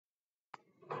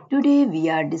Today we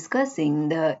are discussing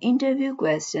the interview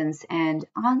questions and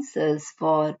answers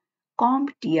for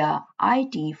CompTIA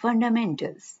IT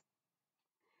Fundamentals.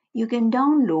 You can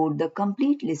download the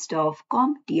complete list of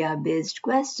CompTIA based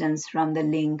questions from the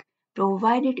link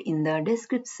provided in the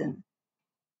description.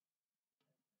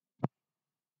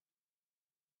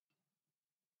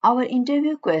 Our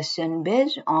interview question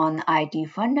based on IT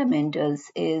fundamentals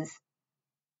is: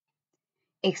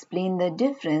 explain the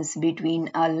difference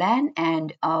between a LAN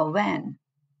and a WAN.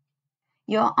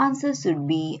 Your answer should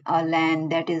be: a LAN,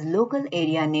 that is local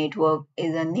area network,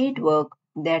 is a network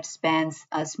that spans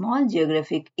a small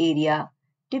geographic area,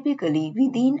 typically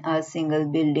within a single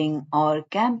building or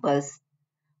campus,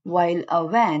 while a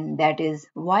WAN, that is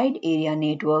wide area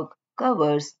network,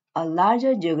 covers a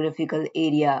larger geographical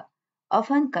area,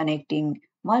 often connecting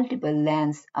multiple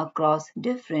LANs across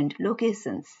different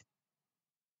locations.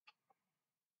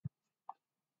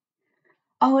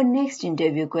 Our next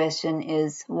interview question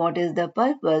is: what is the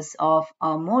purpose of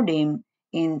a modem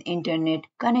in internet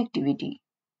connectivity?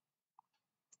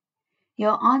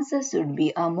 Your answer should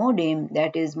be: a modem,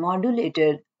 that is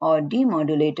modulator or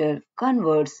demodulator,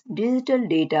 converts digital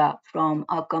data from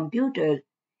a computer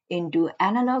into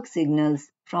analog signals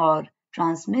for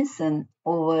transmission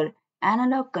over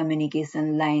analog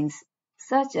communication lines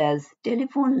such as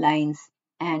telephone lines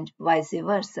and vice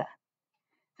versa,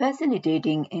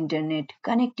 facilitating internet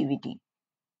connectivity.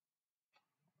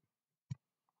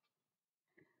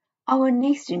 Our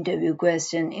next interview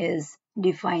question is: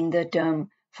 define the term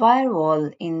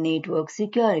firewall in network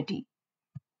security.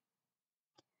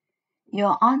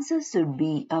 Your answer should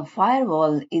be: a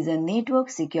firewall is a network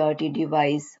security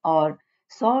device or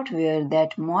software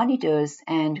that monitors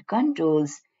and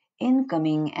controls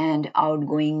incoming and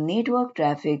outgoing network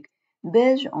traffic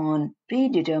based on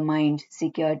predetermined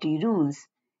security rules,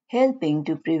 helping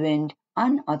to prevent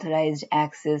unauthorized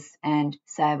access and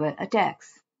cyber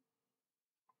attacks.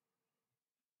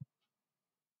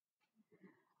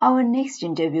 Our next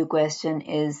interview question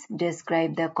is: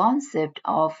 describe the concept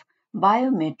of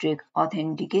biometric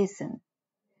authentication.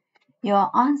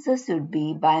 Your answer should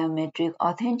be: biometric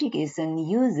authentication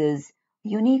uses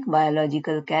unique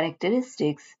biological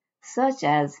characteristics such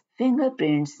as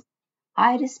fingerprints,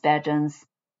 iris patterns,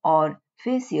 or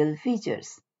facial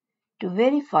features to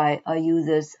verify a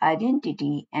user's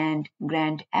identity and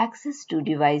grant access to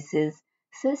devices,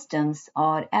 systems,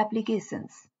 or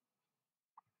applications.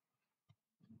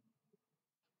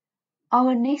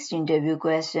 Our next interview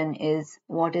question is: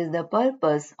 what is the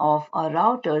purpose of a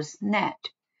router's NAT,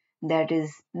 that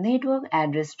is Network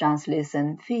Address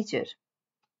Translation feature?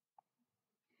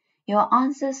 Your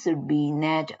answer should be: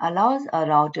 NAT allows a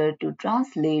router to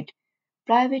translate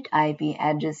private IP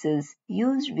addresses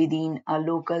used within a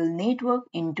local network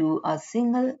into a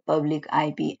single public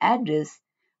IP address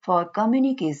for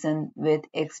communication with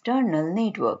external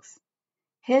networks,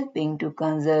 helping to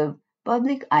conserve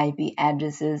public IP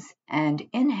addresses and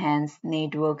enhance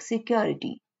network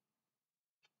security.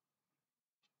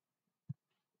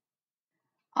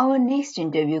 Our next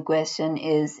interview question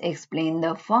is: explain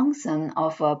the function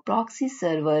of a proxy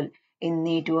server in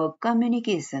network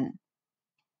communication.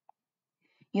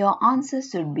 Your answer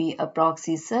should be: a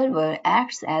proxy server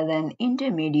acts as an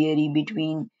intermediary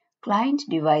between client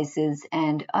devices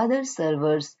and other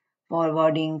servers,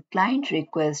 forwarding client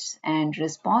requests and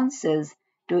responses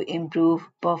to improve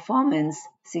performance,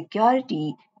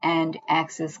 security, and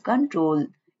access control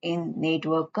in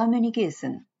network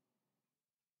communication.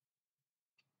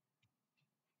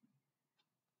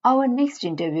 Our next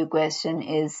interview question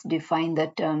is: define the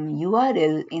term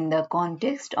URL in the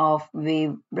context of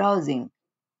web browsing.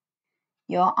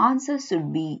 Your answer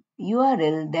should be: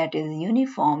 URL, that is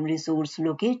Uniform Resource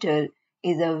Locator,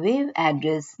 is a web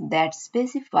address that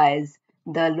specifies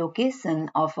the location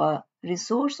of a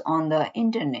resource on the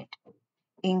Internet,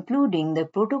 including the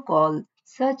protocol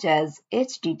such as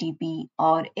HTTP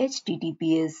or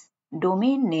HTTPS,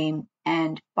 domain name,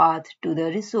 and path to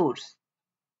the resource.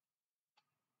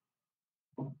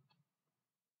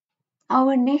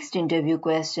 Our next interview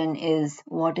question is: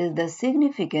 what is the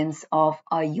significance of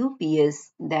a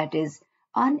UPS, that is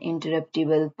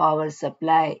uninterruptible power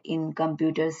supply, in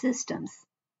computer systems?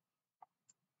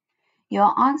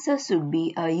 Your answer should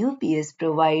be: a UPS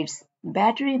provides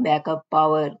battery backup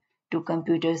power to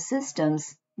computer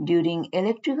systems during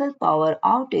electrical power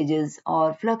outages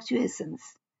or fluctuations,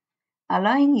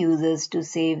 allowing users to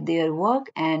save their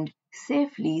work and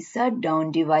safely shut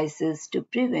down devices to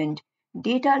prevent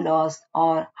data loss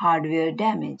or hardware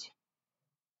damage.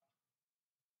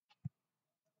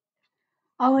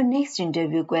 Our next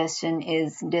interview question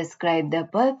is describe the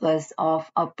purpose of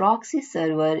a proxy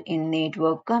server in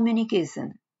network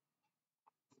communication.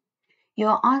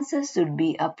 Your answer should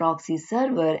be a proxy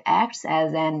server acts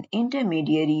as an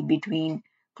intermediary between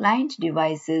client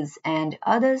devices and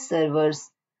other servers,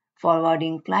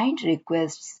 forwarding client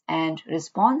requests and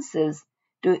responses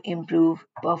to improve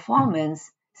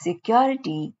performance,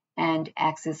 security, and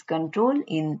access control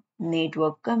in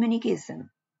network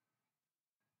communication.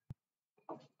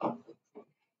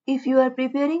 If you are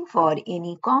preparing for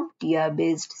any CompTIA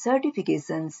based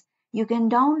certifications, you can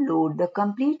download the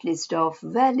complete list of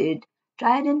valid,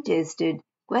 tried and tested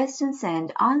questions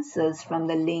and answers from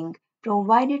the link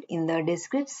provided in the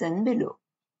description below.